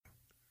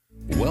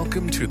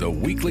Welcome to the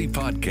weekly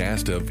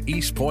podcast of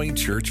East Point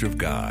Church of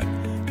God.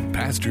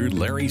 Pastor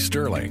Larry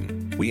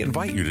Sterling. We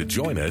invite you to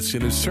join us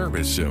in a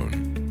service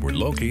soon. We're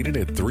located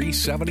at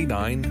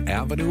 379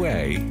 Avenue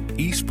A,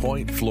 East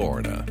Point,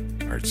 Florida.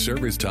 Our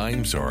service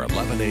times are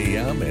 11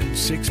 a.m. and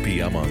 6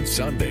 p.m. on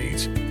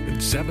Sundays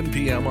and 7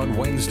 p.m. on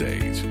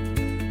Wednesdays.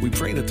 We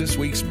pray that this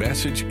week's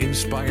message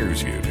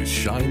inspires you to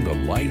shine the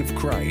light of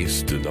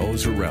Christ to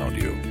those around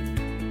you.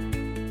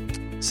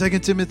 2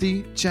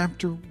 Timothy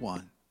chapter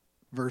 1,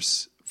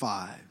 verse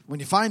 5.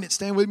 When you find it,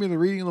 stand with me in the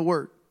reading of the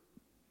Word.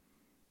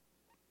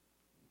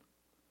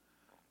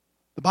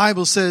 The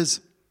Bible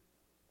says,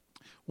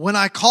 "When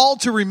I call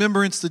to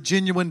remembrance the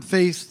genuine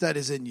faith that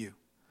is in you,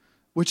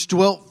 which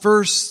dwelt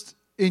first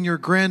in your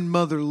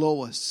grandmother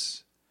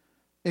Lois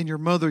and your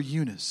mother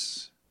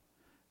Eunice,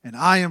 and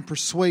I am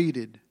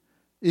persuaded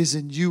is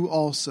in you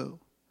also.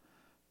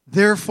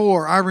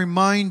 Therefore, I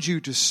remind you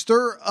to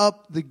stir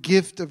up the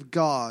gift of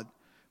God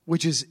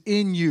which is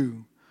in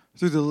you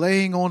through the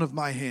laying on of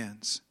my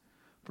hands.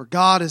 For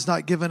God has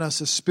not given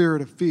us a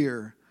spirit of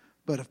fear,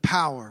 but of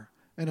power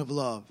and of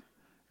love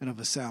and of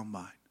a sound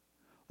mind."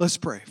 Let's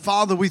pray.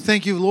 Father, we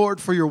thank you, Lord,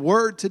 for your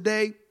word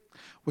today.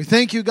 We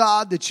thank you,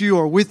 God, that you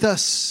are with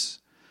us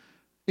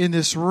in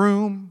this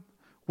room.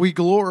 We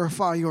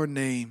glorify your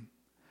name,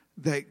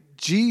 that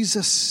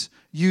Jesus,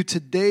 you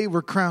today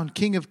were crowned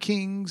King of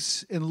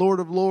Kings and Lord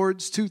of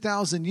Lords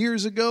 2,000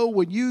 years ago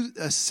when you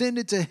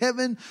ascended to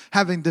heaven,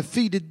 having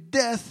defeated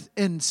death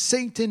and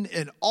Satan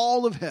and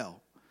all of hell.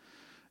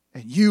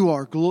 And you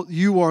are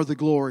the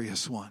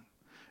glorious one.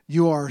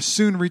 You are a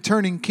soon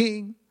returning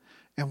King,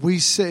 and we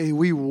say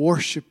we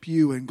worship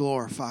you and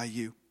glorify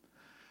you.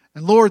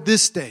 And Lord,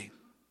 this day,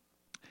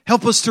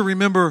 help us to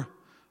remember,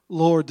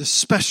 Lord, the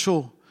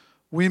special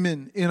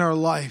women in our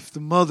life, the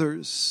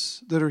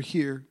mothers that are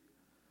here.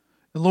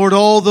 And Lord,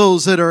 all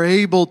those that are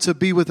able to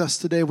be with us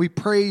today, we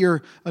pray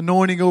your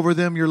anointing over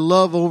them, your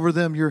love over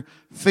them, your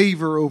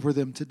favor over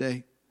them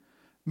today.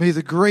 May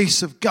the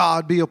grace of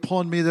God be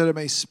upon me that I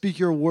may speak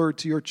your word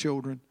to your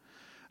children.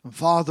 And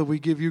Father, we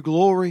give you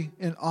glory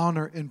and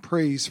honor and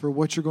praise for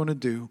what you're going to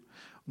do.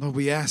 Lord,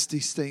 we ask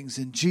these things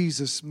in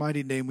Jesus'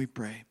 mighty name we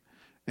pray.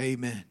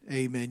 Amen.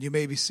 Amen. You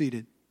may be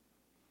seated.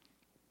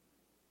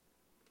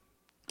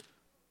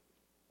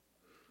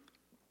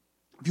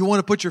 If you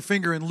want to put your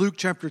finger in Luke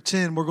chapter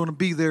 10, we're going to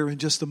be there in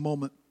just a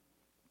moment.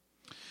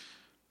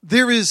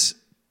 There is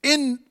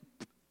in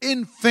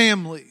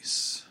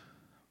families,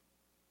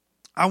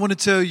 I want to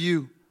tell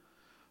you,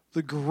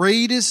 the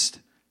greatest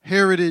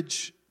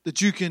heritage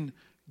that you can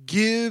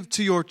give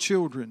to your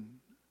children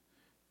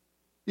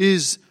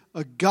is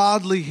a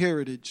godly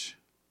heritage.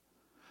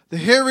 The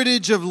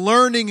heritage of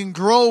learning and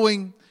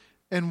growing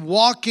and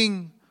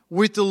walking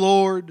with the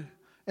Lord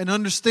and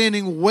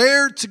understanding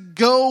where to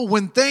go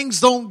when things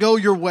don't go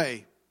your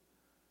way.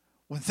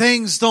 When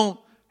things don't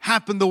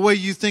happen the way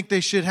you think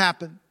they should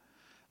happen.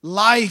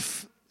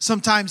 Life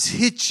sometimes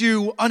hits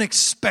you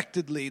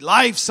unexpectedly.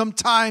 Life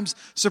sometimes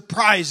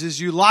surprises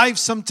you. Life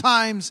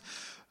sometimes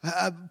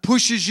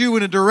pushes you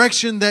in a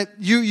direction that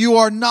you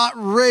are not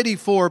ready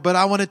for. But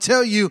I want to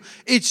tell you,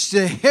 it's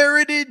the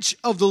heritage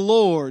of the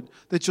Lord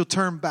that you'll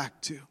turn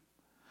back to.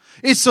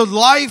 It's a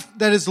life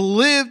that is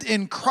lived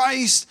in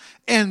Christ,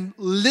 and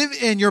live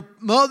in your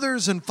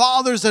mothers and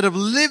fathers that have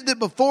lived it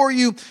before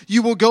you.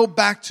 You will go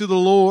back to the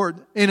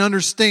Lord and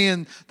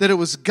understand that it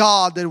was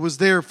God that was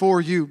there for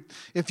you.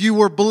 If you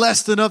were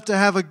blessed enough to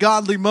have a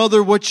godly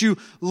mother, what you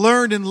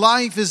learned in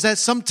life is that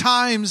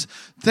sometimes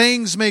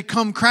things may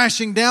come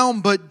crashing down,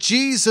 but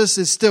Jesus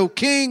is still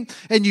King,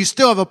 and you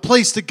still have a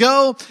place to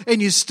go,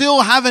 and you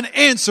still have an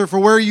answer for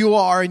where you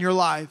are in your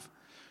life.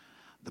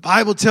 The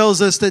Bible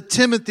tells us that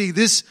Timothy,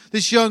 this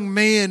young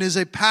man, is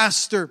a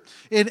pastor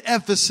in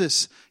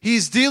Ephesus.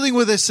 He's dealing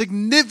with a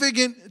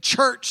significant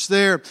church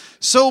there.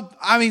 So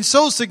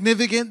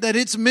significant that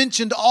it's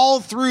mentioned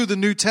all through the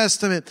New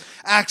Testament.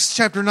 Acts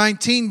chapter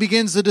 19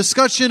 begins the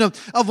discussion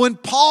of when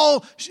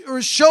Paul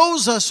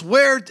shows us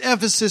where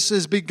Ephesus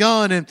has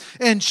begun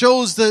and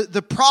shows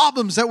the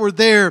problems that were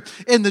there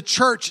in the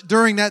church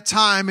during that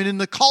time and in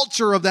the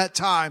culture of that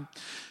time.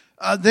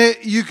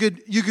 You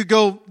could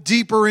go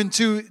deeper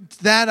into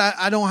that.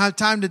 I don't have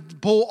time to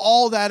pull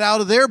all that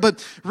out of there,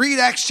 but read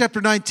Acts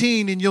chapter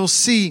 19 and you'll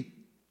see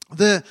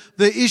the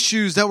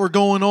issues that were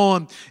going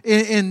on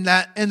in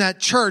that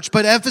church.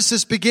 But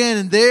Ephesus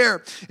began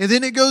there. And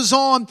then it goes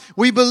on.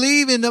 We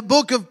believe in the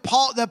book of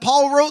Paul, that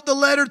Paul wrote the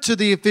letter to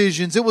the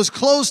Ephesians. It was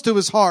close to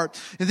his heart.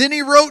 And then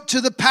he wrote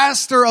to the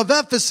pastor of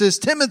Ephesus,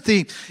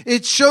 Timothy.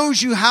 It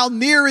shows you how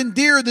near and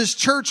dear this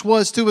church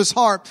was to his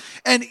heart.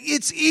 And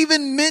it's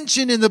even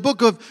mentioned in the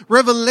book of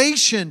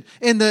Revelation,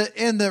 in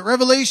the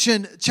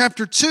Revelation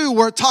chapter 2,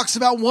 where it talks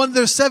about one of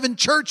their 7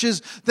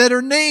 churches that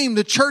are named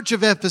the Church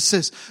of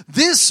Ephesus.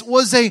 This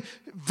was a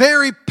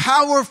very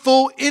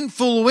powerful,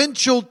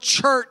 influential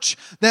church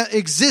that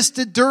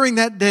existed during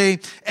that day.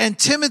 And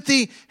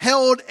Timothy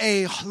held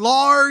a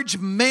large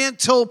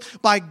mantle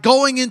by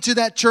going into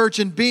that church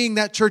and being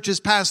that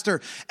church's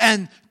pastor.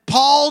 And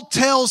Paul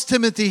tells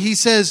Timothy, he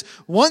says,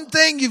 one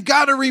thing you've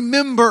got to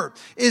remember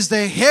is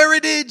the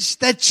heritage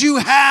that you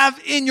have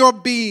in your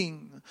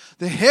being.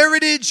 The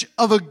heritage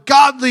of a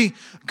godly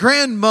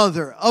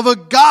grandmother, of a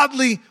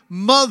godly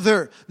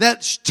mother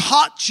that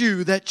taught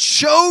you, that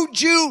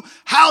showed you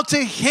how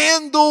to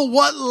handle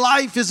what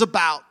life is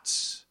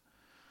about.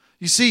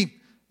 You see,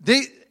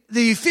 the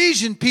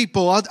Ephesian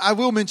people, I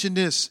will mention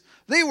this,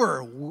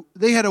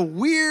 they had a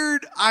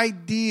weird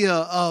idea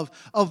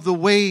of the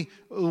way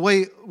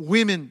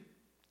women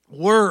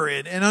were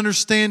and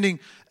understanding.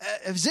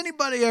 Has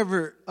anybody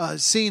ever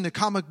seen a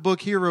comic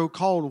book hero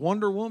called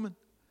Wonder Woman?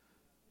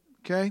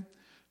 Okay.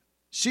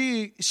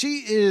 She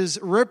is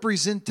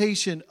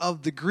representation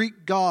of the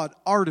Greek god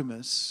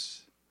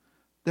Artemis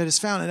that is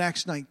found in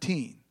Acts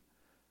 19.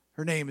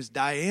 Her name is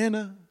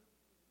Diana.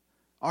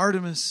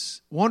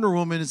 Artemis. Wonder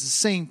Woman is the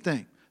same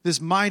thing. This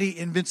mighty,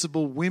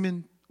 invincible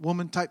woman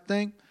type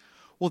thing.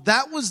 Well,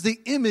 that was the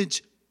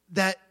image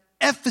that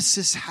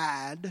Ephesus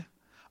had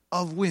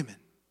of women.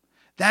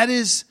 That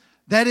is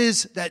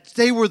that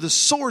they were the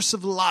source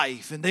of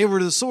life and they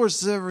were the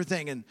source of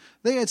everything. And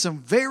they had some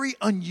very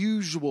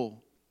unusual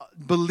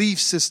belief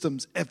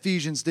systems,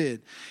 Ephesians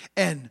did.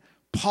 And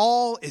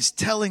Paul is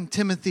telling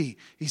Timothy,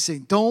 he's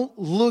saying, don't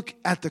look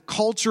at the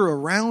culture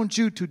around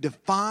you to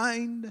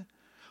define.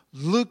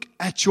 Look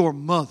at your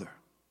mother.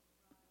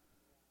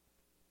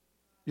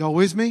 Y'all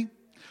with me?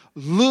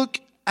 Look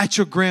at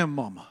your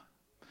grandmama.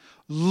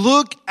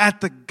 Look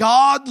at the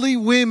godly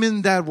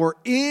women that were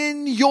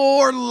in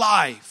your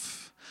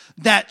life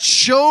that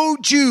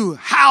showed you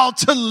how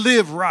to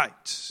live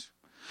right.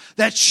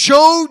 That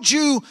showed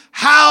you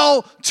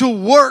how to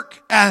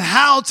work and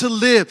how to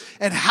live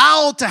and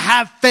how to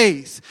have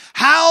faith.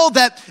 How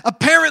that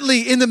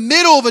apparently in the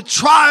middle of a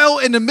trial,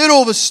 in the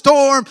middle of a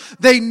storm,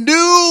 they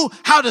knew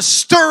how to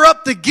stir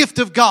up the gift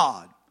of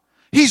God.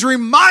 He's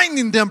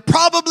reminding them,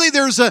 probably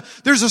there's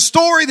a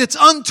story that's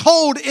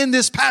untold in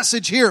this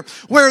passage here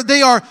where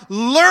they are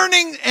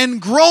learning and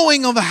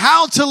growing of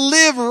how to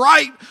live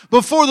right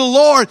before the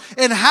Lord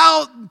and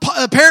how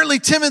apparently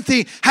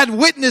Timothy had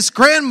witnessed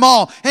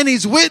grandma and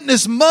he's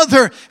witnessed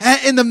mother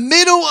in the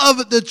middle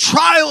of the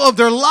trial of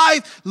their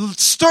life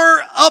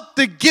stir up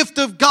the gift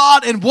of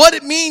God and what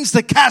it means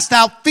to cast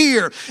out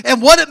fear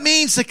and what it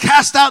means to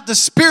cast out the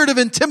spirit of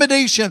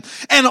intimidation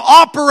and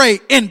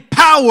operate in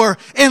power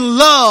and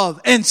love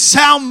and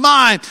sound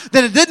mind,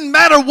 that it didn't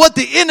matter what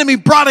the enemy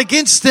brought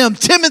against them.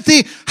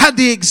 Timothy had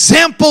the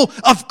example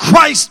of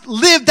Christ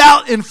lived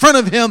out in front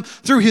of him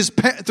through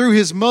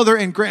his mother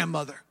and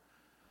grandmother.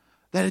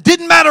 That it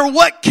didn't matter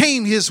what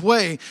came his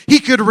way. He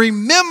could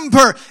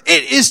remember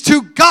it is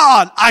to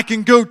God I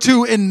can go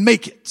to and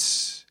make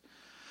it.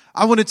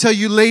 I want to tell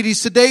you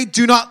ladies today,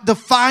 do not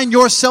define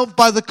yourself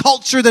by the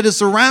culture that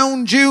is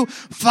around you.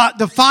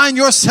 Define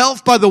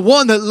yourself by the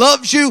one that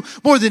loves you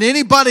more than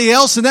anybody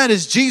else, and that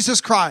is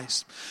Jesus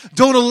Christ.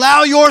 Don't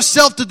allow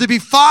yourself to be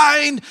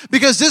defined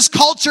because this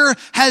culture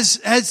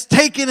has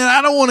taken, and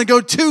I don't want to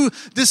go too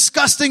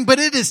disgusting, but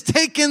it has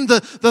taken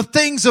the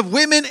things of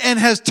women and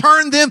has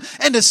turned them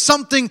into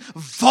something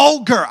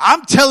vulgar.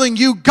 I'm telling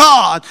you,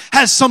 God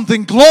has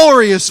something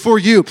glorious for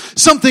you,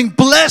 something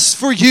blessed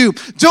for you.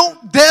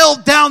 Don't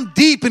delve down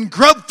deep and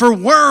grub for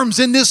worms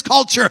in this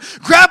culture.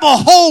 Grab a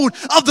hold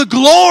of the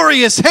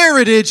glorious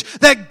heritage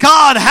that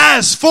God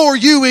has for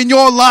you in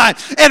your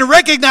life and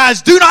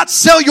recognize, do not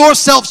sell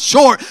yourself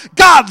short.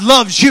 God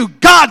loves you.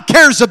 God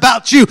cares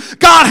about you.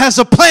 God has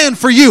a plan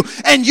for you.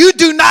 And you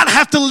do not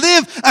have to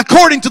live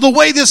according to the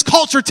way this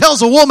culture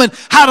tells a woman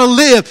how to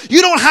live.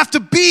 You don't have to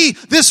be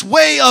this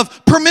way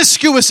of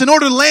promiscuous in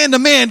order to land a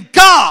man.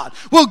 God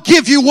will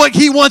give you what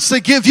he wants to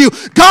give you.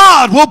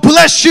 God will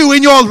bless you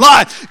in your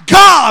life.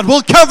 God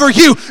will cover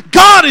you.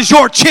 God is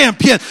your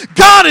champion.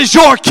 God is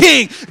your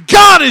king.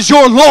 God is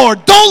your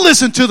Lord. Don't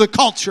listen to the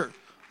culture.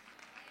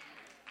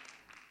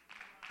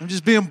 I'm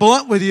just being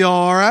blunt with you,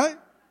 all right?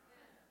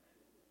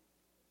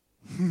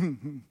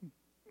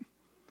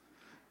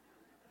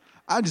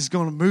 I'm just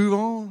going to move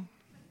on.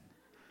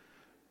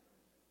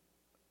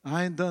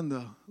 I ain't done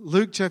though.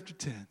 Luke chapter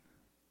 10.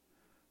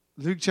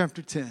 Luke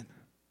chapter 10.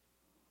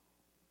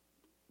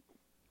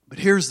 But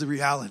here's the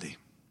reality.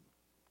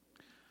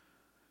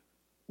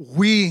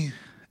 We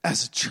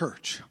as a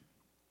church,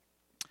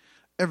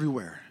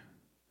 everywhere,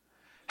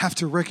 have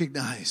to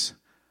recognize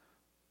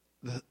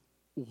that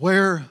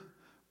where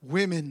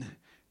women,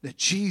 that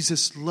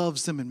Jesus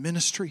loves them in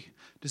ministry,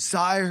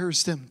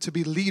 desires them to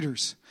be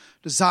leaders,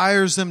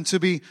 desires them to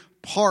be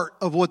part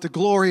of what the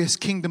glorious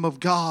kingdom of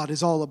God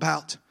is all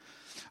about.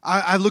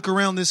 I look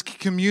around this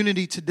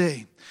community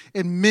today,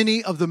 and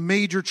many of the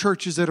major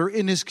churches that are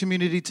in this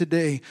community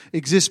today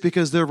exist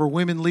because there were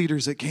women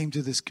leaders that came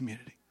to this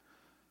community.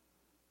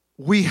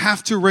 We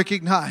have to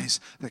recognize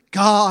that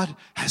God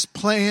has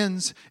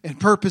plans and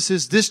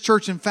purposes. This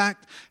church, in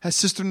fact, has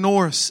Sister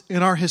Norris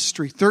in our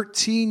history.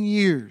 13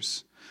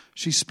 years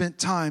she spent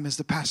time as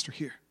the pastor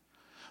here.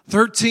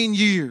 13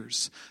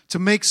 years to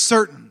make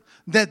certain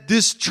that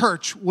this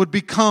church would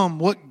become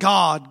what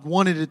God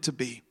wanted it to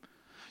be.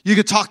 You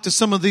could talk to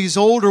some of these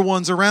older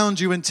ones around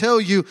you and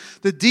tell you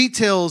the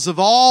details of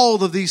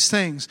all of these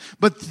things.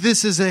 But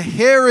this is a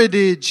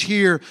heritage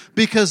here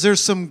because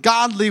there's some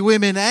godly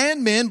women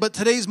and men, but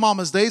today's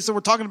Mama's Day, so we're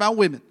talking about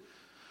women.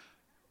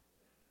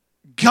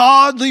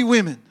 Godly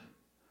women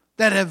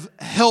that have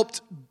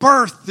helped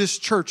birth this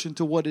church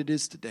into what it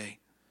is today.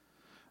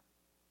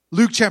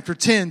 Luke chapter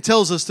 10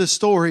 tells us this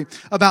story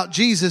about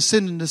Jesus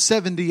sending the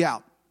 70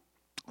 out.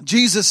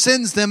 Jesus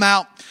sends them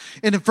out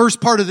in the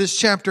first part of this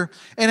chapter.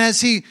 And as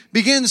he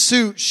begins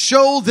to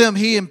show them,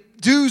 he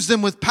endues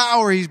them with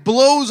power. He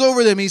blows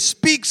over them. He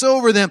speaks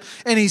over them.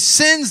 And he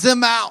sends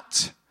them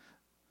out.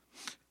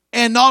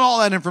 And not all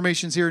that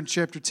information is here in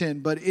chapter 10,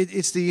 but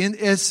it's the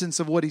essence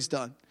of what he's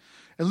done.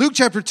 And Luke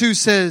chapter 2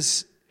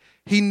 says,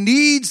 he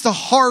needs the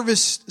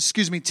harvest,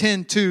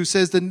 10:2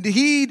 says, the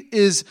need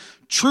is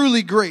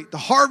truly great. The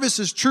harvest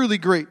is truly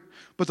great,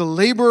 but the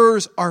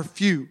laborers are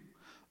few.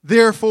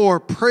 Therefore,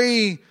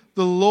 pray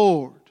the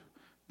Lord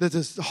that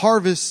the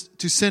harvest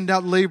to send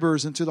out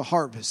laborers into the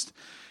harvest.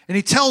 And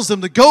he tells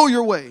them to go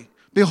your way.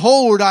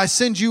 Behold, I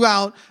send you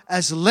out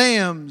as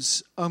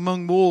lambs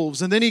among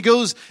wolves. And then he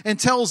goes and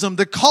tells them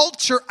the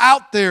culture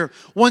out there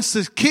wants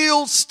to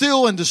kill,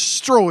 steal, and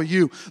destroy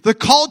you. The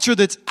culture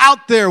that's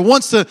out there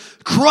wants to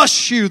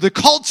crush you. The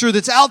culture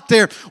that's out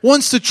there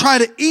wants to try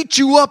to eat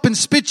you up and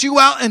spit you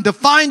out and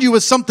define you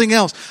as something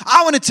else.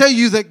 I want to tell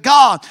you that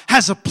God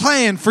has a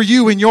plan for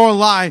you in your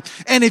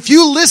life. And if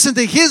you listen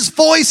to His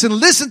voice and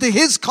listen to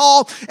His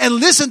call and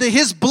listen to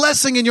His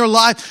blessing in your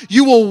life,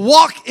 you will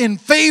walk in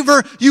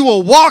favor. You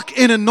will walk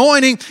in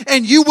anointing,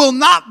 and you will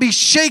not be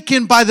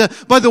shaken by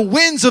the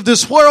winds of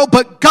this world,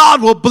 but God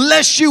will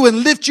bless you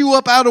and lift you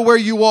up out of where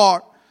you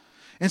are.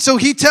 And so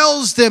he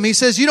tells them, he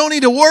says, you don't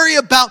need to worry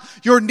about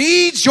your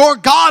needs. Your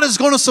God is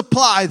going to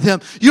supply them.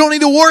 You don't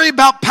need to worry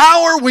about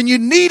power. When you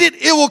need it,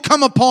 it will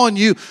come upon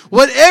you.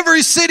 Whatever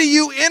city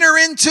you enter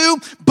into,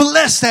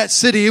 bless that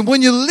city. And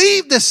when you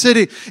leave the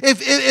city,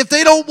 if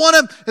they don't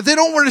want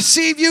to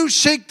receive you,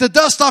 shake the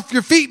dust off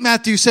your feet,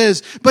 Matthew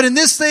says. But in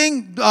this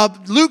thing,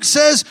 Luke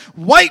says,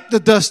 wipe the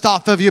dust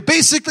off of you.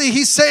 Basically,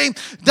 he's saying,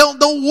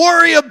 don't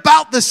worry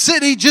about the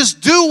city.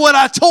 Just do what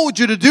I told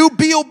you to do.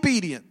 Be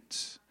obedient.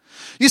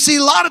 You see,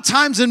 a lot of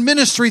times in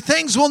ministry,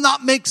 things will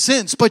not make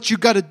sense, but you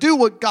got to do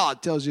what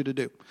God tells you to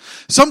do.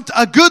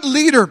 A good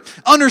leader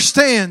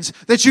understands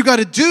that you got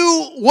to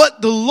do what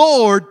the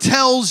Lord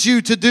tells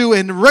you to do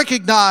and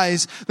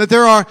recognize that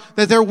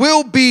there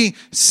will be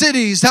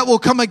cities that will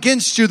come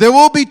against you. There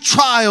will be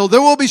trial. There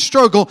will be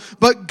struggle.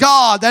 But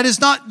God, that is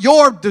not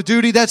your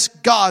duty. That's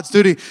God's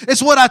duty.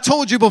 It's what I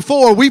told you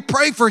before. We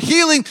pray for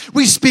healing.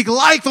 We speak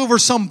life over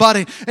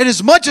somebody. And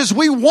as much as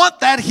we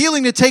want that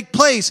healing to take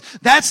place,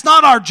 that's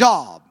not our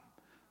job.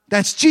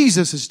 That's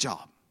Jesus'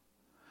 job.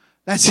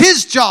 That's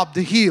His job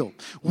to heal.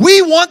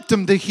 We want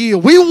them to heal.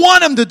 We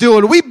want them to do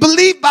it. We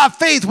believe by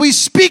faith. We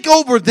speak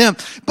over them.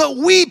 But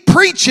we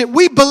preach it.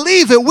 We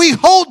believe it. We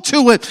hold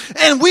to it.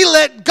 And we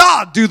let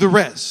God do the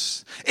rest.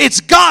 It's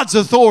God's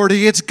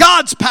authority. It's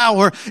God's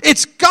power.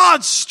 It's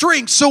God's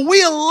strength. So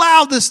we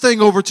allow this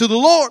thing over to the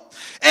Lord.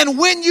 And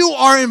when you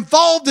are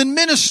involved in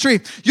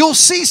ministry, you'll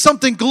see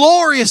something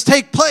glorious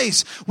take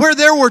place where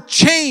there were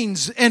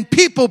chains and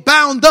people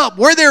bound up,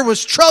 where there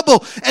was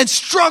trouble and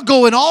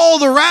struggle and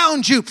all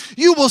around you.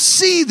 You will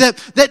see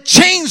that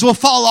chains will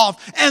fall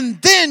off.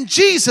 And then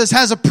Jesus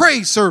has a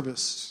praise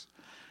service.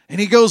 And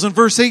he goes in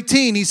verse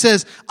 18, he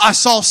says, I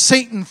saw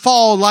Satan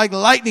fall like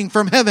lightning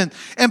from heaven.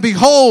 And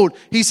behold,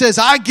 he says,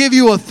 I give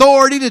you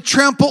authority to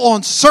trample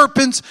on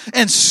serpents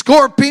and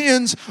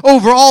scorpions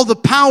over all the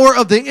power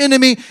of the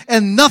enemy,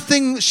 and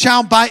nothing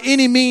shall by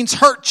any means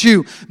hurt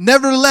you.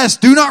 Nevertheless,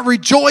 do not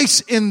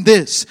rejoice in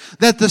this,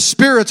 that the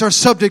spirits are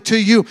subject to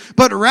you,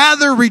 but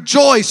rather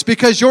rejoice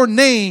because your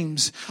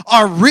names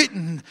are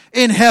written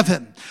in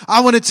heaven.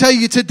 I want to tell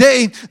you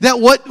today that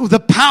what the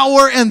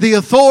power and the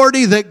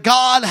authority that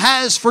God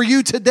has for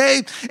you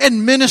today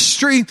in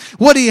ministry,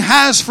 what He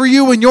has for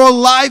you in your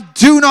life,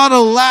 do not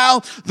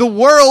allow the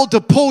world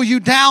to pull you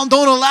down.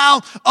 Don't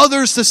allow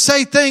others to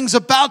say things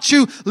about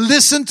you.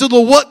 Listen to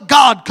what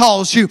God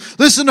calls you.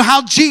 Listen to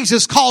how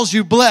Jesus calls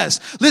you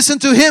blessed. Listen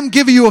to Him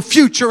give you a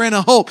future and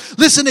a hope.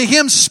 Listen to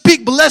Him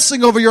speak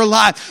blessing over your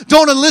life.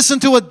 Don't listen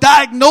to a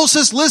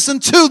diagnosis. Listen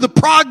to the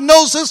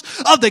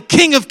prognosis of the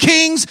King of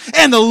Kings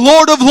and the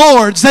Lord of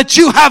Lords, that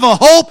you have a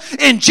hope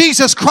in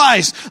Jesus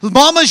Christ.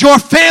 Mamas, your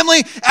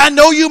family, I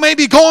know you may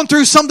be going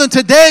through something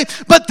today,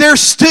 but there's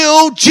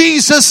still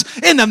Jesus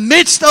in the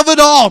midst of it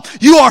all.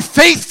 You are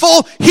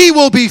faithful, He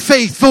will be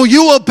faithful.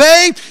 You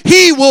obey,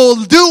 He will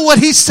do what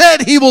He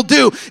said He will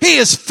do. He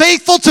is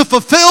faithful to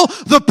fulfill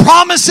the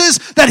promises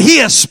that He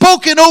has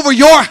spoken over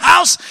your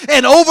house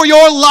and over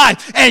your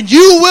life. And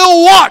you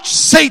will watch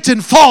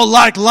Satan fall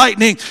like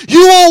lightning.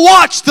 You will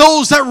watch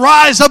those that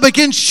rise up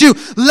against you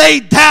lay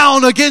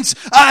down against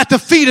at the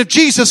feet of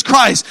Jesus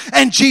Christ.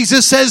 And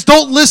Jesus says,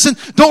 don't listen,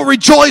 don't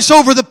rejoice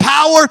over the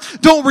power,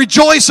 don't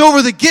rejoice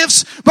over the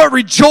gifts, but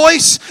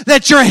rejoice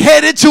that you're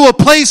headed to a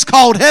place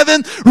called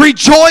heaven.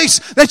 Rejoice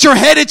that you're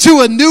headed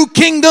to a new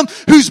kingdom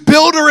whose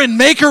builder and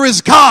maker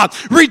is God.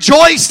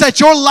 Rejoice that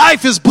your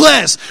life is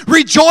blessed.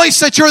 Rejoice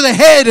that you're the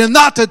head and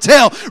not the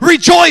tail.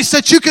 Rejoice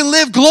that you can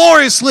live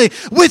gloriously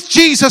with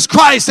Jesus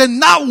Christ and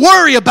not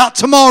worry about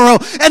tomorrow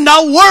and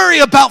not worry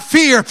about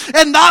fear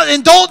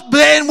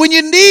and when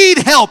you need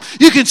help,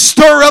 you can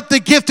stir up the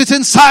gift that's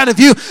inside of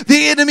you.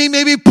 The enemy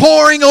may be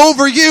pouring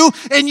over you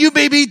and you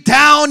may be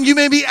down, you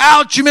may be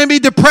out, you may be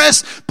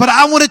depressed, but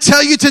I want to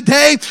tell you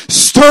today,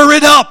 stir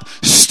it up,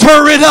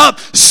 stir it up,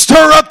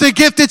 stir up the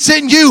gift that's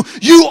in you.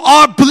 You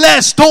are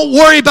blessed. Don't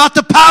worry about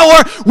the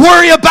power,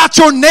 worry about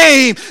your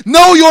name.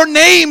 Know your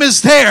name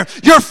is there.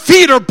 Your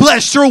feet are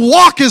blessed, your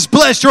walk is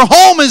blessed, your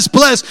home is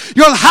blessed,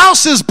 your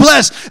house is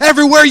blessed.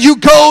 Everywhere you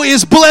go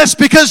is blessed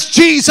because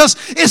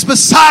Jesus is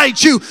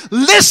beside you.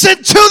 Listen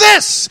to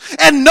this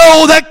and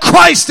know that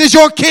Christ is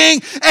your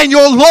King and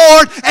your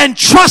Lord and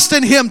trust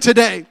in Him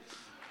today.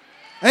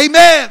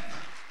 Amen.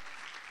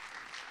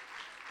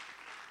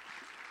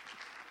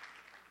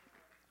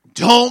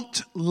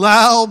 Don't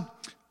allow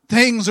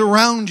things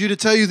around you to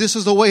tell you this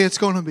is the way it's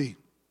going to be.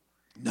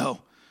 No.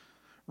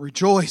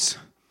 Rejoice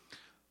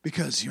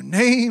because your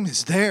name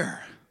is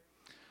there.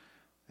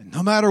 And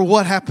no matter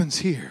what happens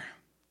here,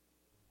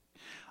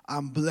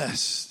 I'm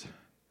blessed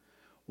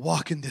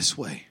walking this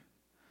way.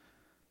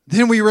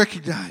 Then we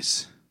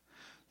recognize.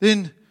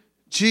 Then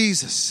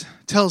Jesus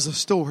tells a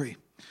story.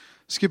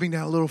 Skipping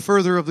down a little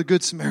further of the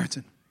Good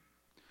Samaritan.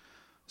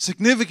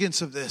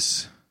 Significance of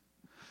this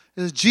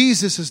is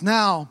Jesus is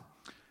now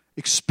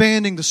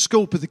expanding the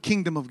scope of the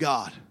kingdom of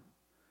God.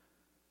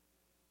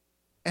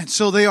 And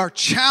so they are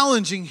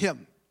challenging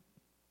him.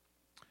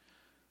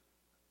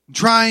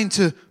 Trying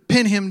to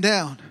pin him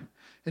down.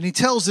 And he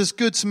tells this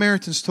Good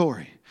Samaritan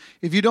story.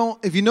 If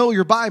you know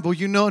your Bible,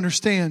 you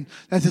understand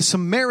that the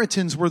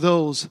Samaritans were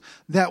those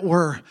that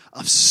were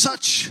of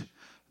such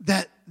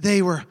that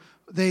they were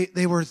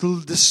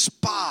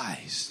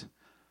despised.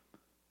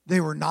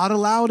 They were not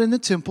allowed in the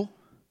temple.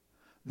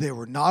 They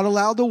were not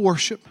allowed to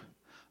worship.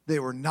 They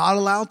were not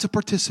allowed to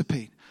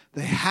participate.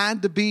 They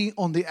had to be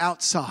on the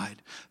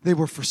outside. They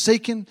were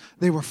forsaken,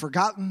 they were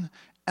forgotten,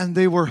 and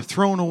they were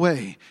thrown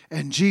away.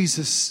 And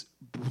Jesus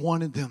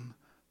wanted them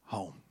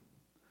home.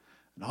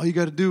 And all you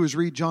got to do is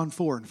read John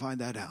 4 and find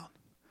that out.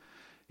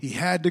 He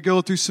had to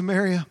go through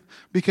Samaria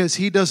because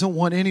he doesn't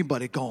want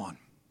anybody gone.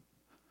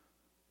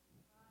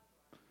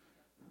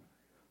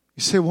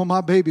 You say, well,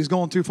 my baby's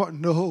going too far.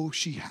 No,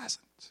 she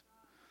hasn't.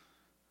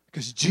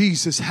 Because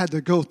Jesus had to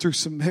go through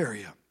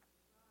Samaria.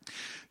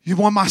 You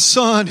want my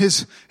son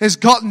has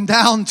gotten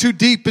down too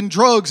deep in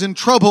drugs and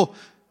trouble.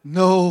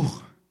 No.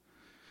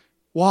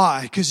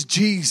 Why? Because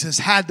Jesus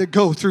had to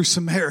go through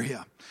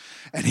Samaria.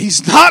 And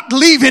he's not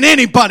leaving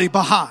anybody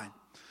behind.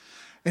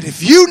 And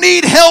if you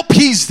need help,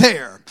 he's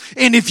there.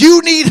 And if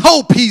you need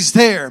hope, he's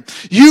there.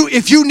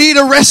 If you need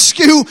a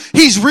rescue,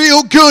 he's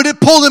real good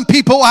at pulling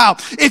people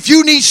out. If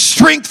you need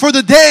strength for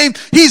the day,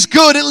 he's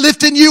good at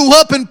lifting you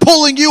up and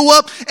pulling you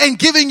up and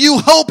giving you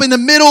hope in the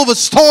middle of a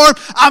storm.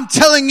 I'm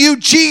telling you,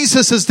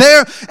 Jesus is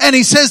there. And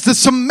he says the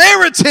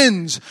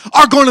Samaritans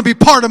are going to be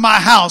part of my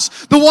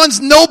house. The ones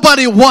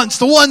nobody wants.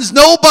 The ones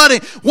nobody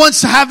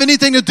wants to have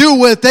anything to do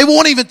with. They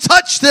won't even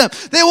touch them.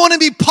 They want to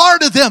be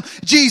part of them.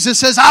 Jesus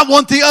says, I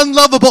want the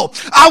unlovable.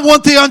 I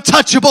want the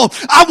untouchable.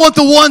 I want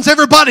the ones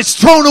everybody's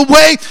thrown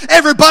away,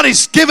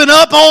 everybody's given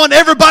up on,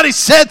 everybody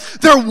said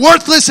they're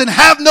worthless and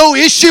have no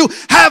issue,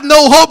 have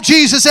no hope.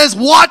 Jesus says,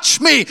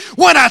 watch me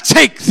when I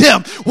take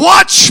them.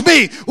 Watch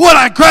me when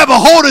I grab a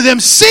hold of them.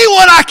 See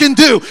what I can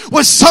do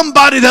with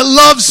somebody that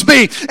loves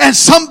me and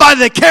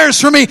somebody that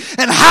cares for me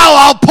and how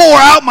I'll pour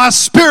out my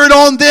spirit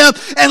on them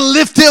and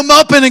lift them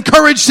up and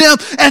encourage them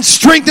and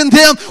strengthen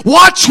them.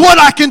 Watch what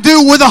I can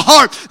do with a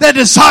heart that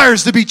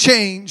desires to be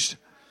changed.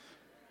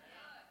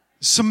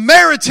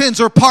 Samaritans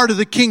are part of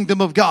the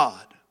kingdom of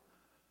God.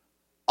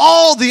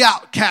 All the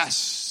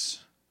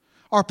outcasts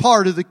are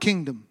part of the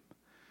kingdom.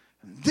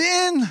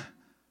 Then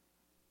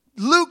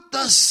Luke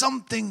does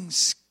something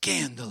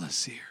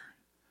scandalous here.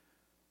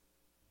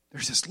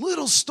 There's this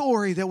little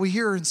story that we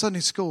hear in Sunday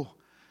school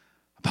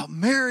about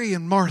Mary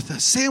and Martha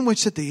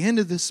sandwiched at the end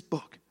of this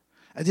book,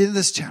 at the end of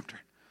this chapter.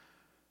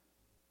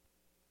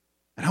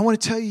 And I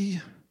want to tell you,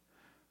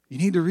 you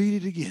need to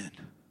read it again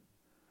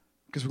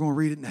because we're going to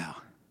read it now.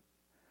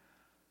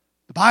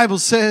 The Bible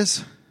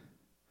says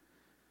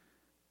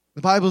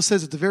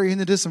at the very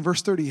end of this in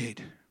verse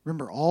 38,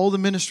 remember all the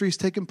ministries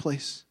taking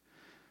place.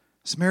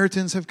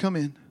 Samaritans have come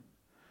in.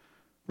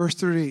 Verse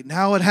 38,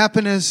 now it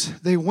happened as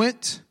they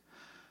went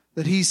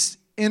that he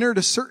entered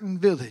a certain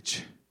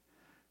village,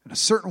 and a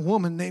certain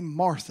woman named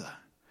Martha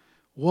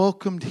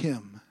welcomed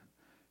him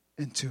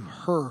into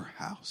her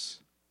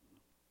house.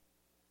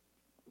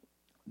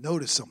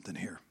 Notice something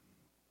here.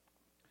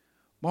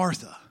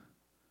 Martha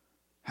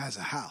has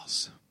a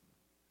house.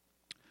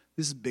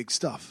 This is big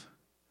stuff.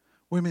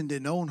 Women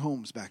didn't own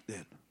homes back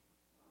then.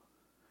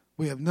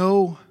 We have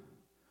no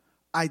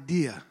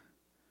idea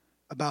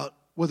about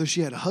whether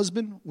she had a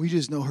husband. We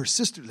just know her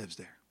sister lives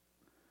there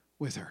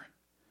with her.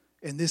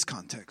 In this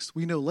context,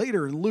 we know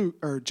later in Luke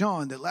or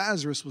John that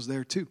Lazarus was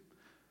there too.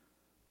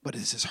 But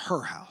this is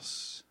her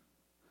house.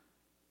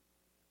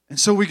 And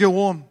so we go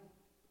on.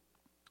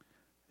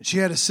 And she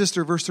had a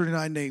sister, verse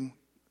 39, named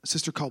a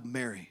sister called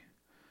Mary,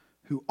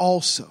 who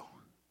also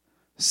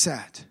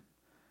sat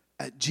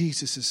at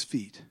Jesus'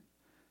 feet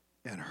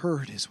and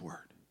heard his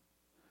word.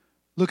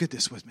 Look at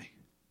this with me.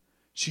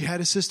 She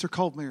had a sister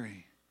called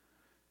Mary,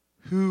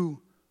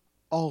 who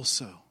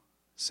also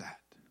sat.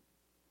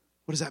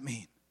 What does that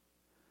mean?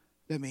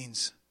 That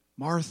means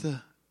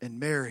Martha and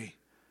Mary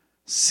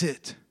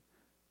sit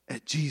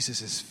at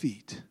Jesus'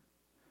 feet.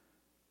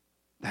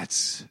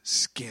 That's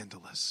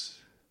scandalous.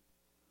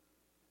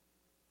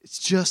 It's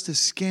just as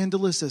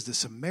scandalous as the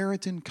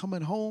Samaritan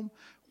coming home.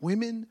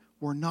 Women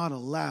were not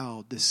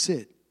allowed to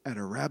sit at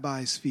a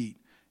rabbi's feet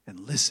and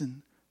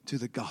listen to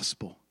the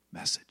gospel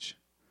message.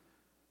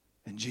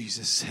 And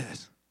Jesus said,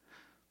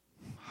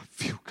 I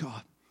feel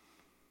God.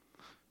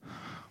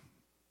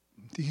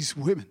 These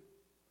women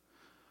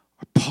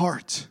are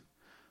part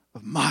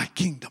of my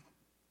kingdom.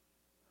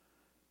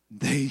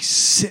 They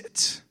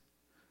sit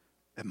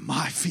at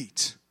my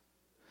feet.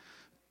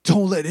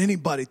 Don't let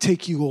anybody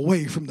take you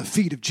away from the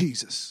feet of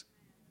Jesus.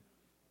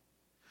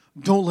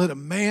 Don't let a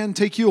man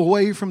take you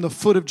away from the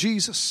foot of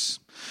Jesus.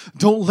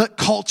 Don't let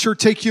culture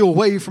take you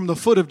away from the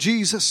foot of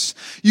Jesus.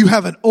 You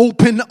have an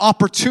open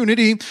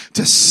opportunity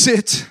to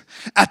sit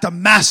at the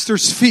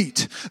master's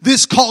feet.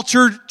 This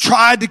culture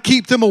tried to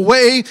keep them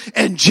away,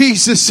 and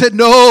Jesus said,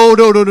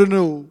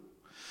 no.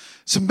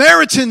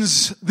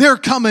 Samaritans, they're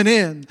coming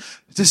in.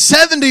 The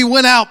 70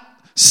 went out.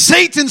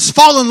 Satan's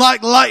fallen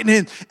like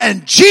lightning,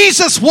 and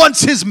Jesus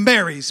wants his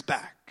Marys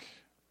back.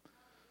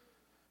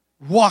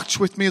 Watch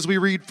with me as we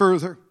read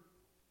further.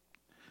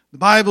 The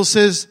Bible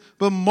says,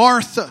 but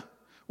Martha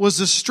was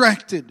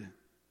distracted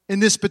in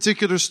this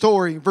particular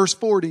story, verse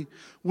 40,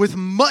 with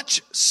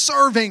much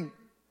serving.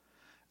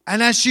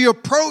 And as she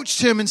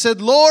approached him and said,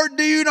 Lord,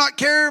 do you not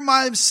care?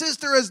 My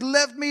sister has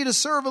left me to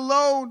serve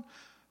alone.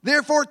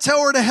 Therefore,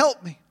 tell her to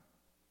help me.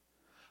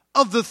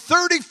 Of the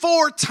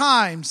 34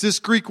 times this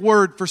Greek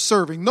word for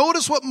serving,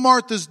 notice what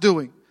Martha's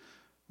doing.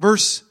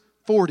 Verse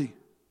 40.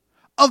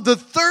 Of the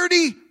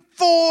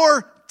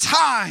 34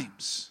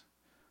 times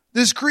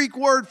this Greek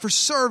word for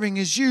serving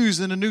is used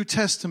in the New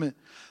Testament,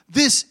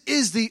 this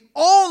is the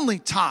only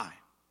time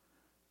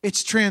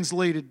it's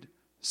translated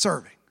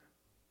serving.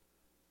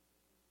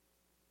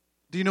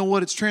 Do you know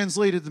what it's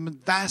translated the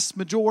vast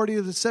majority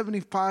of the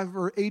 75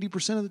 or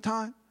 80% of the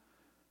time?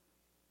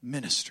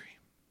 Ministry.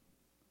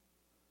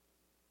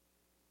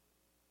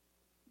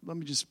 Let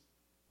me just...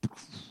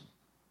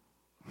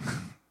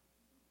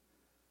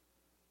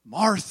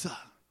 Martha,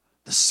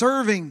 the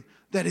serving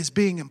that is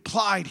being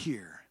implied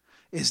here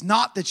is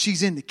not that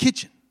she's in the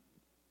kitchen,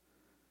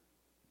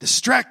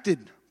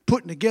 distracted,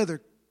 putting together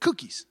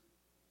cookies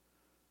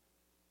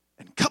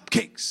and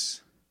cupcakes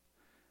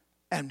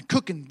and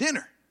cooking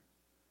dinner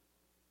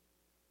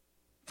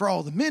for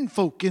all the men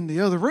folk in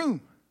the other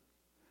room.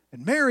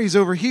 And Mary's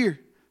over here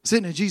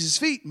sitting at Jesus'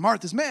 feet, and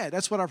Martha's mad.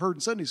 That's what I've heard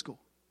in Sunday school.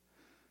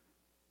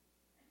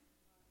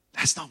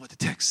 That's not what the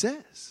text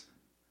says.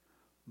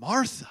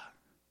 Martha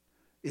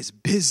is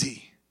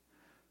busy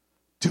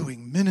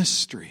doing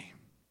ministry.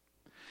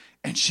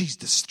 And she's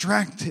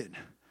distracted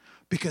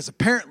because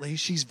apparently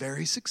she's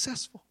very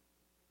successful.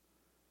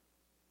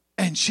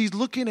 And she's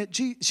looking at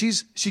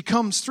she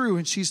comes through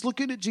and she's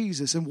looking at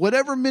Jesus and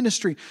whatever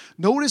ministry.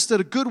 Notice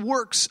that a good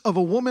works of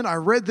a woman, I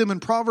read them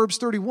in Proverbs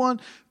 31,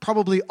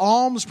 probably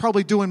alms,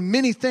 probably doing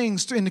many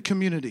things in the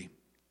community.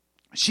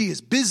 She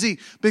is busy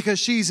because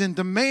she's in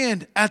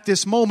demand at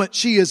this moment.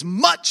 She is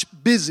much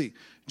busy,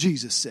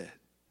 Jesus said.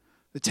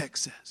 The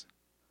text says.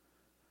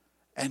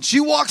 And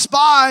she walks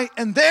by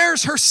and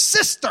there's her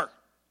sister.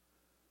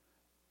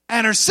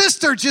 And her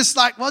sister just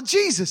like, well,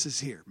 Jesus is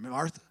here,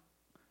 Martha.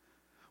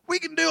 We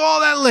can do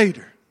all that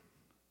later.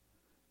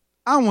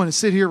 I want to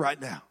sit here right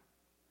now.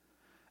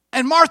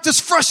 And Martha's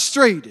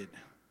frustrated.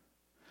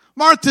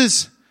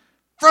 Martha's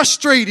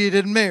frustrated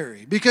at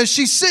Mary because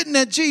she's sitting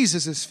at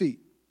Jesus' feet.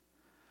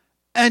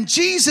 And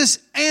Jesus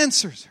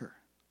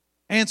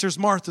answers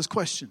Martha's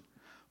question.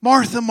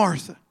 Martha,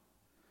 Martha.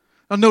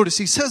 Now notice,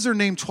 he says her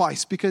name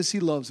twice because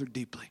he loves her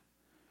deeply.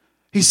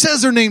 He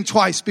says her name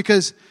twice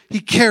because he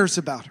cares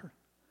about her.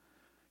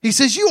 He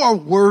says, you are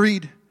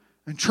worried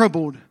and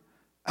troubled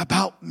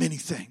about many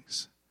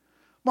things.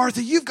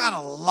 Martha, you've got a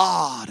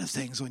lot of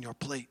things on your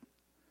plate.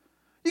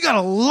 You got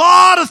a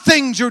lot of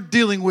things you're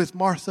dealing with,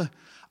 Martha.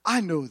 I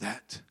know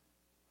that.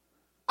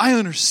 I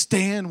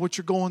understand what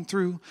you're going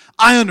through.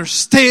 I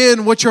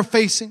understand what you're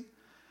facing.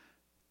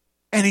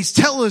 And he's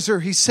telling her,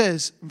 he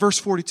says, verse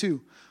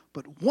 42,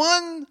 but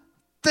one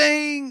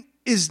thing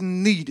is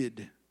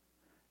needed,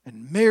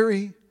 and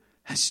Mary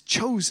has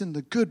chosen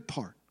the good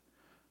part,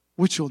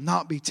 which will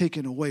not be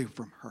taken away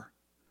from her.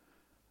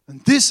 And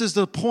this is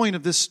the point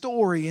of this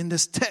story in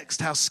this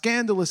text, how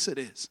scandalous it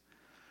is.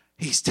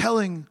 He's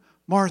telling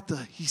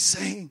Martha, he's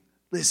saying,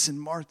 Listen,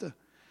 Martha,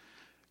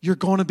 you're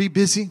going to be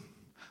busy.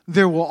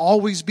 There will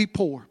always be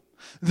poor.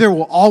 There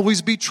will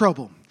always be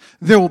trouble.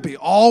 There will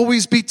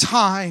always be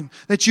time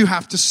that you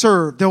have to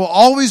serve. There will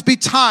always be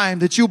time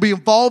that you'll be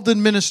involved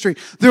in ministry.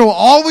 There will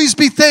always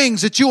be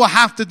things that you will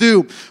have to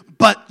do.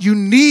 But you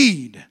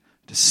need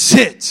to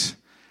sit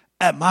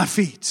at my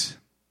feet.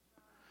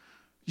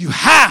 You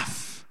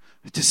have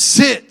to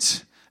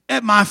sit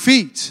at my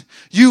feet.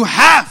 You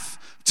have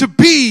to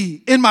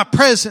be in my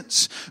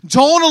presence.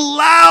 Don't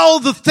allow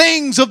the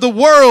things of the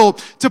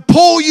world to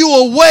pull you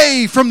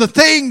away from the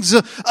things.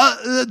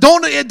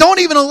 Don't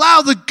even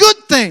allow the good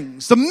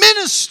things, the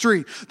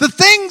ministry, the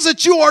things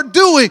that you are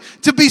doing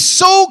to be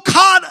so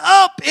caught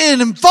up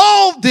in,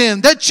 involved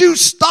in, that you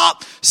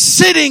stop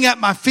sitting at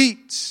my feet.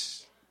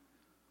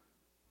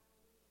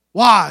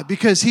 Why?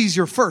 Because He's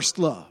your first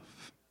love.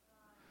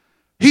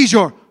 He's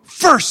your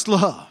first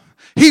love.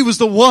 He was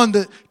the one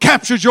that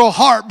captured your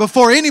heart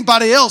before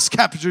anybody else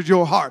captured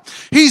your heart.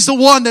 He's the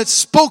one that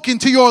spoke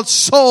into your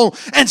soul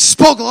and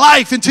spoke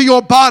life into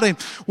your body.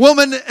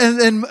 Women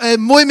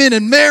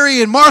and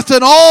Mary and Martha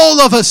and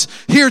all of us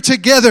here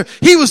together.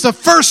 He was the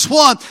first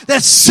one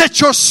that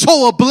set your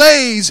soul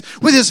ablaze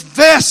with His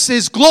vest,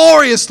 His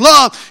glorious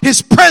love,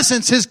 His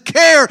presence, His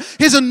care,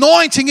 His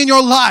anointing in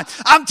your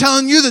life. I'm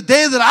telling you, the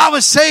day that I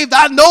was saved,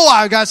 I know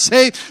I got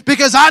saved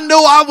because I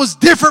know I was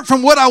different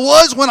from what I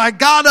was when I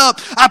got up.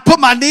 I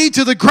put my knee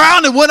to the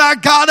ground, and when I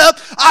got up,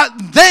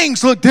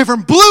 things looked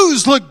different.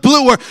 Blues looked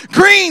bluer.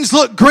 Greens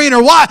looked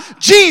greener. Why?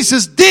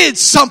 Jesus did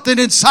something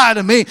inside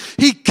of me.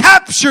 He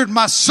captured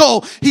my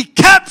soul. He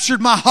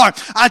captured my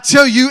heart. I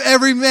tell you,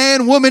 every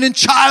man, woman, and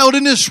child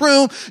in this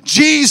room,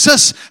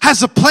 Jesus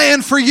has a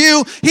plan for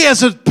you. He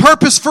has a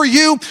purpose for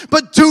you,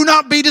 but do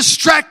not be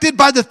distracted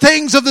by the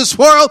things of this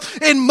world.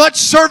 In much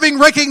serving,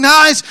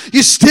 recognize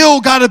you still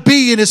got to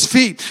be in His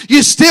feet.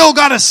 You still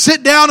got to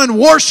sit down and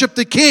worship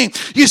the King.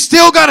 You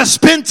still got to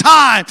spend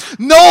time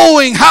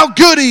knowing how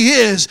good He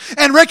is,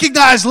 and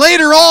recognize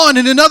later on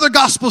in another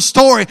gospel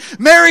story,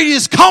 Mary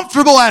is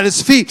comfortable at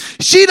His feet.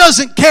 She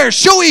doesn't care.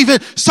 She'll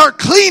even start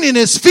cleaning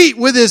His feet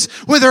with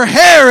her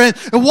hair and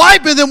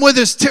wiping them with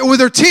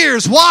her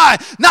tears. Why?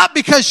 Not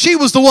because she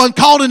was the one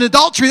caught in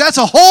adultery. That's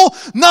a whole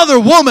nother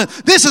woman.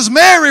 This is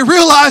Mary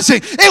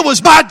realizing it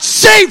was my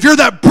Savior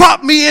that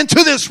brought me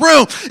into this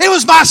room. It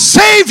was my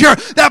Savior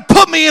that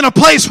put me in a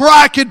place where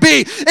I could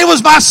be. It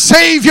was my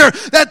Savior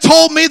that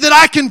told me that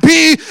I can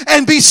be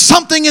and be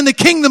something in the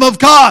kingdom of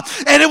God.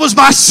 And it was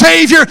my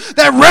Savior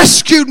that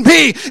rescued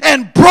me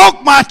and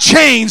broke my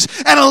chains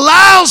and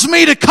allows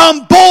me to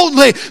come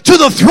boldly to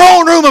the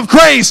throne room of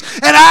grace.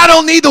 And I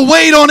don't need to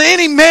wait on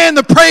any man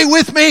to pray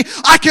with me.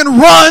 I can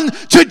run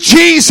to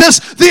Jesus,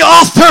 the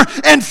author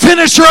and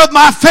finisher of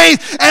my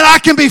faith, and I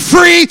can be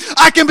free,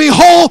 I can be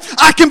whole,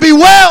 I can be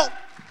well.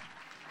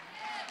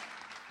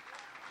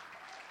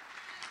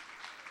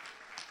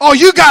 Oh,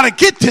 you got to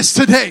get this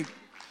today.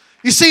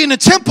 You see, in the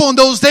temple in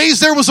those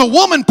days, there was a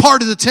woman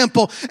part of the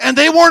temple, and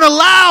they weren't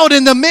allowed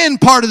in the men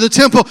part of the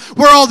temple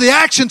where all the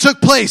action took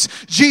place.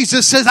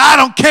 Jesus says, I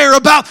don't care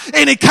about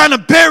any kind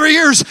of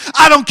barriers.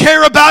 I don't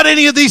care about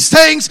any of these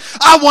things.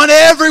 I want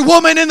every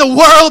woman in the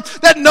world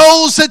that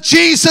knows that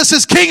Jesus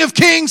is King of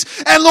Kings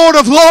and Lord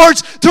of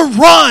Lords to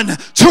run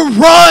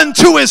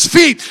to His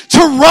feet, to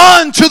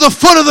run to the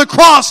foot of the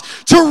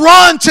cross, to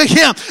run to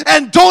Him.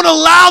 And don't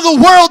allow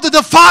the world to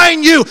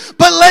define you,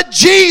 but let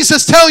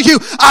Jesus tell you,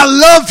 I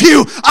love you.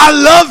 I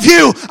love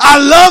you. I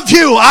love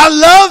you. I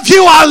love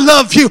you. I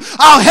love you.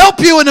 I'll help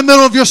you in the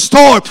middle of your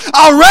storm.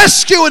 I'll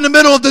rescue in the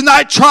middle of the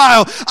night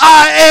trial.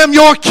 I am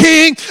your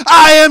King.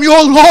 I am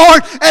your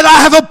Lord. And I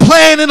have a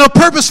plan and a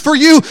purpose for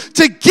you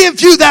to give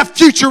you that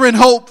future and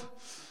hope.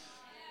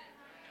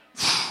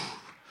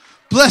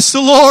 Bless the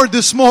Lord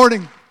this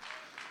morning.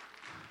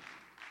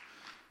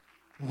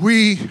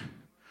 We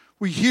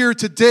hear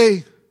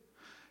today,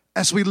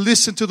 as we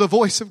listen to the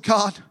voice of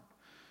God,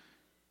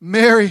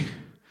 Mary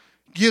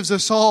gives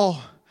us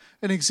all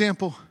an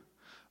example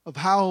of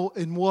how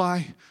and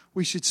why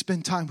we should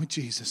spend time with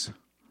Jesus.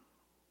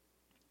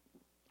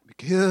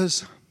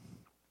 Because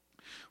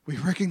we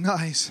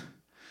recognize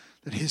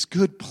that His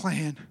good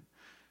plan,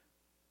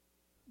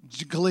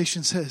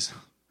 Galatians says,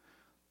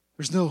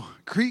 there's no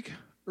Greek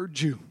or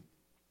Jew,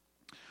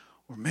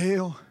 or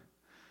male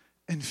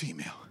and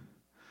female.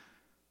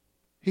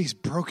 He's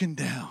broken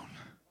down.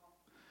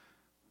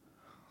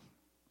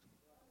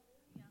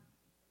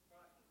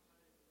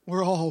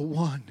 We're all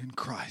one in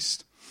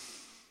Christ.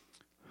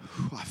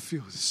 I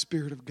feel the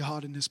Spirit of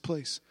God in this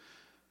place.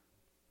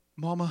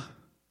 Mama,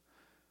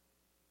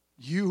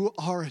 you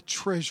are a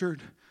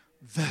treasured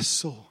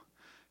vessel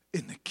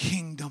in the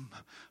kingdom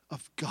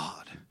of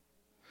God.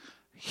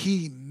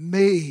 He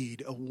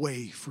made a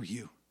way for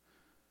you.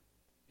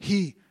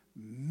 He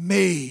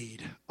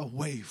made a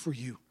way for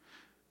you.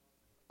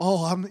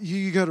 Oh,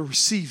 you got to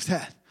receive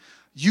that.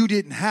 You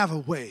didn't have a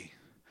way,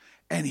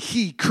 and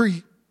He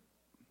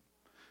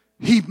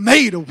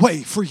made a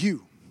way for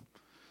you.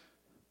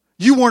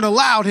 You weren't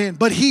allowed in,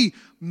 but he's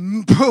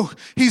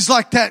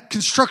like that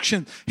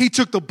construction. He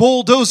took the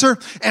bulldozer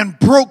and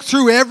broke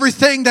through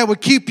everything that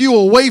would keep you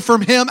away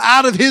from him,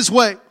 out of his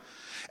way.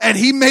 And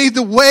he made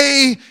the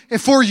way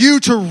for you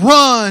to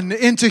run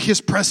into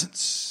his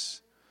presence.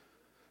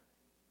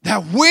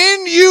 That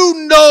when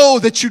you know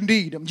that you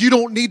need him, you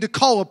don't need to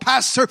call a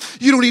pastor.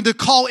 You don't need to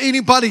call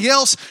anybody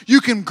else.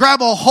 You can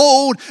grab a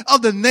hold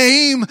of the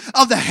name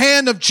of the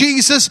hand of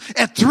Jesus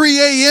at 3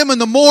 a.m. in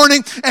the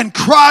morning and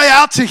cry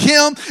out to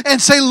him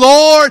and say,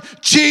 Lord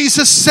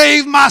Jesus,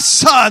 save my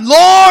son.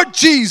 Lord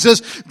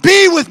Jesus,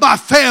 be with my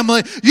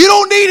family. You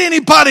don't need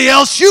anybody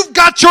else. You've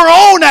got your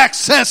own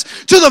access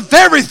to the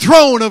very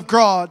throne of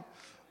God.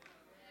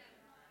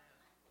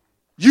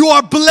 You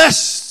are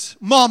blessed,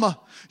 mama.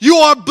 You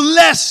are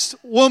blessed,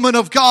 woman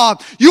of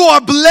God. You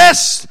are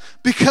blessed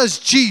because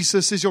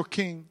Jesus is your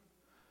King.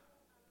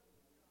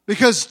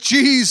 Because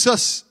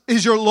Jesus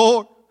is your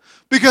Lord.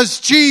 Because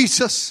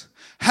Jesus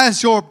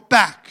has your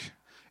back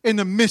in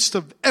the midst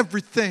of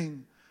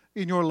everything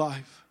in your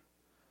life.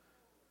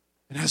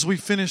 And as we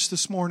finish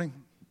this morning,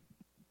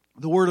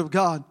 the Word of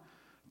God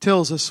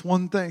tells us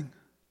one thing.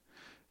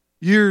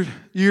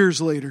 Years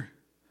later,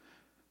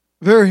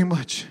 very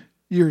much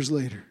years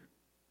later,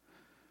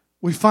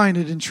 we find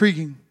it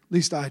intriguing, at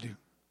least I do.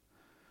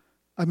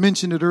 I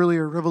mentioned it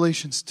earlier,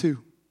 Revelation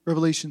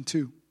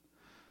 2.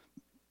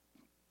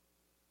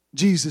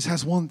 Jesus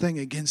has one thing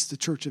against the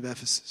church of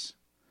Ephesus.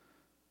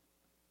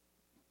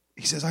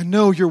 He says, I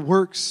know your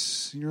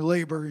works and your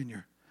labor and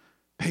your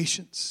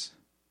patience,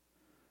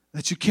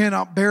 that you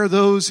cannot bear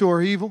those who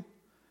are evil.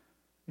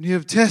 And you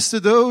have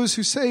tested those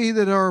who say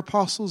that are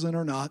apostles and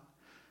are not,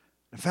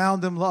 and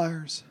found them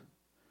liars.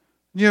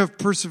 And you have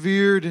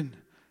persevered and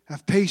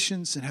have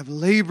patience and have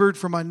labored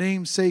for my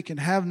name's sake and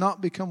have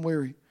not become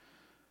weary.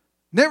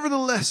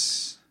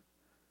 Nevertheless,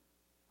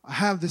 I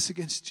have this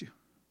against you,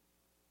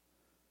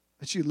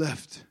 that you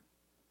left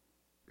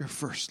your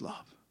first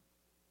love.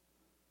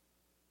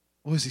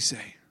 What does he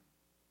say?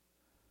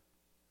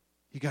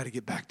 You got to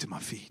get back to my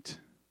feet.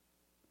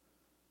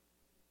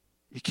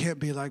 You can't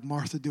be like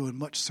Martha doing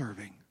much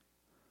serving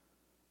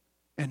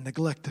and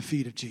neglect the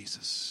feet of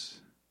Jesus.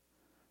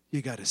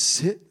 You got to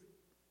sit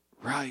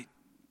right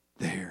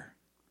there.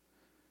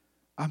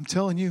 I'm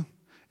telling you,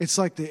 it's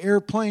like the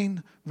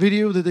airplane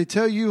video that they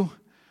tell you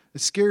that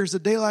scares the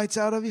daylights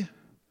out of you.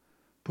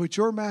 Put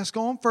your mask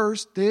on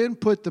first, then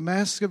put the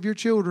mask of your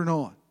children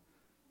on.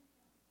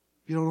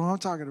 If you don't know what I'm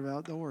talking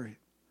about, don't worry.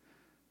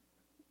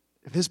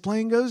 If this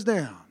plane goes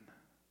down,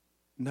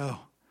 no,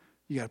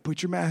 you got to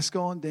put your mask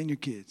on, then your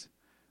kids.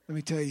 Let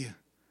me tell you,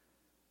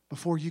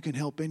 before you can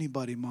help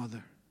anybody,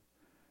 mother,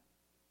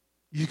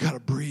 you got to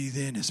breathe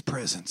in his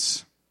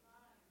presence.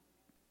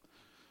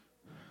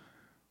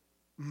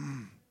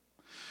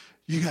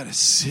 You got to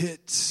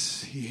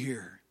sit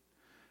here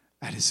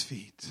at his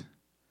feet.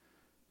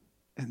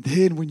 And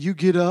then when you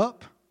get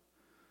up,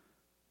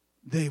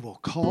 they will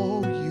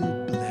call you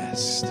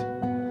blessed.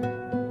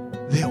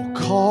 They'll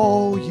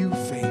call you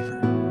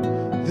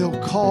favored. They'll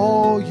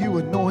call you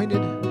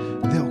anointed.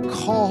 They'll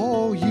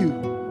call you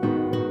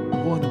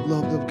one of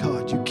loved of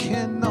God. You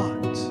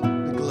cannot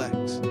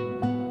neglect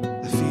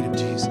the feet of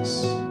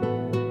Jesus.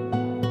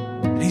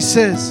 And he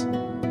says,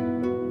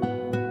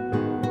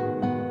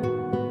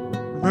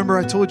 remember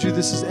I told you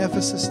this is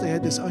Ephesus. They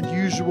had this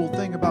unusual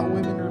thing about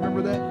women.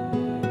 Remember that?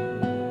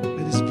 They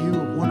had this view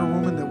of Wonder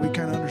Woman that we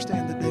kind of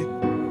understand today.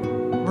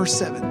 Verse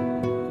 7.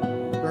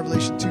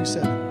 Revelation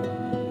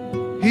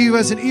 2:7. He who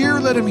has an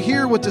ear, let him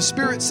hear what the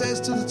Spirit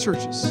says to the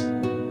churches.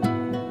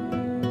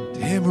 To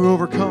him who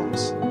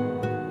overcomes,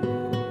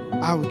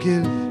 I will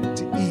give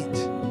to eat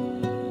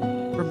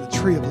from the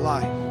tree of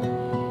life,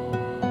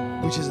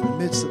 which is in the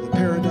midst of the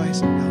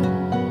paradise of God.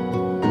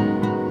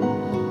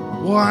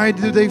 Why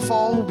did they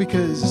fall?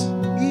 Because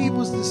Eve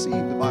was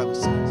deceived, the Bible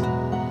says.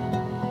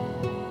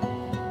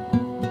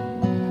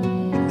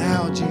 And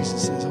now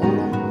Jesus says, hold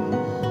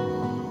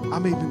on.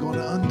 I'm even going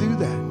to undo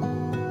that.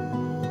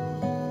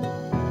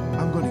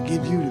 I'm going to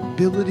give you the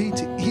ability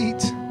to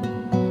eat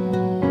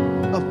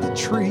of the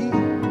tree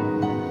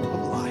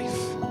of life.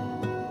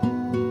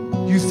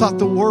 You thought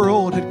the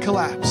world had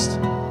collapsed.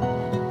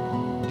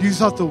 You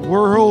thought the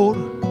world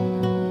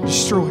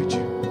destroyed you.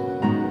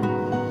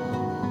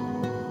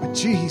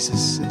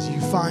 Jesus says,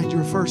 you find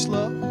your first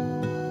love.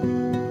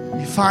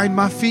 You find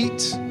my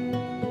feet.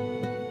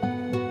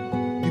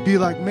 You be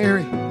like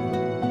Mary.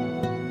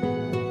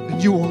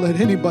 And you won't let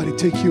anybody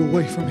take you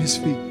away from his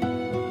feet.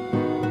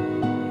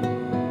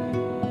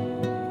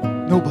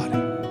 Nobody.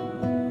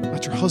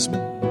 Not your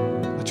husband.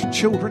 Not your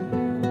children.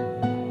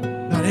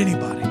 Not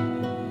anybody.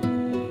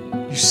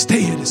 You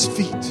stay at his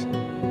feet.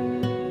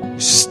 You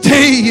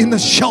stay in the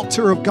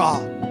shelter of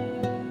God.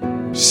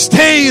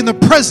 Stay in the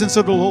presence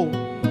of the Lord.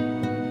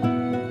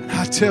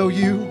 I tell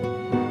you,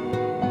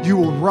 you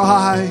will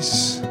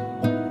rise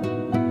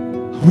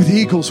with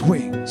eagle's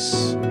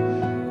wings.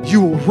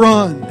 You will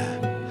run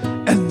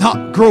and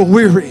not grow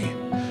weary.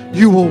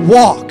 You will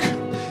walk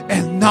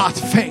and not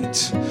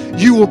faint.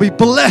 You will be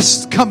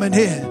blessed coming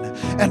in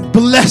and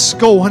blessed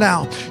going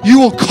out. You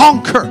will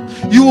conquer.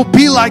 You will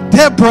be like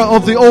Deborah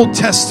of the Old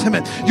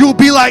Testament. You will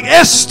be like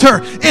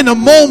Esther in a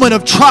moment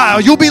of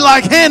trial. You'll be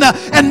like Hannah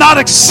and not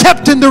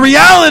accepting the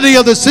reality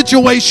of the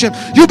situation.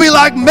 You'll be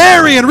like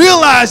Mary and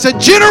realize that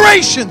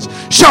generations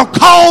shall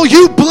call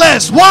you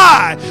blessed.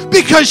 Why?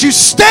 Because you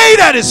stayed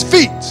at His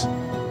feet.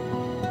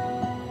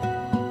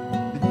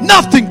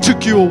 Nothing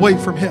took you away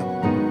from Him.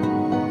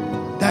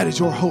 That is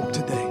your hope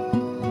today.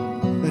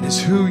 That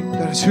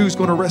is who's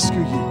going to rescue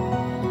you.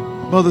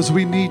 Mothers,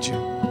 we need you.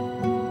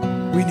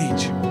 We need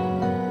you.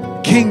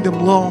 The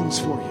kingdom longs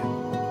for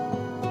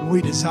you. And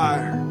we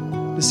desire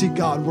to see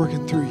God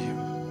working through you.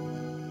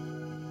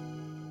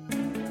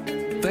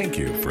 Thank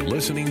you for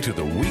listening to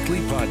the weekly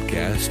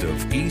podcast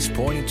of East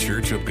Point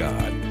Church of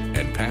God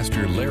and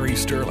Pastor Larry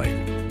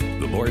Sterling.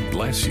 The Lord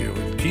bless you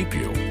and keep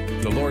you.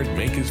 The Lord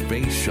make His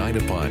face shine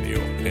upon you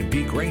and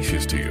be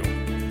gracious to you.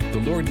 The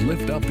Lord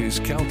lift up His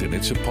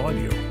countenance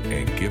upon you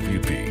and give you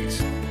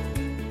peace.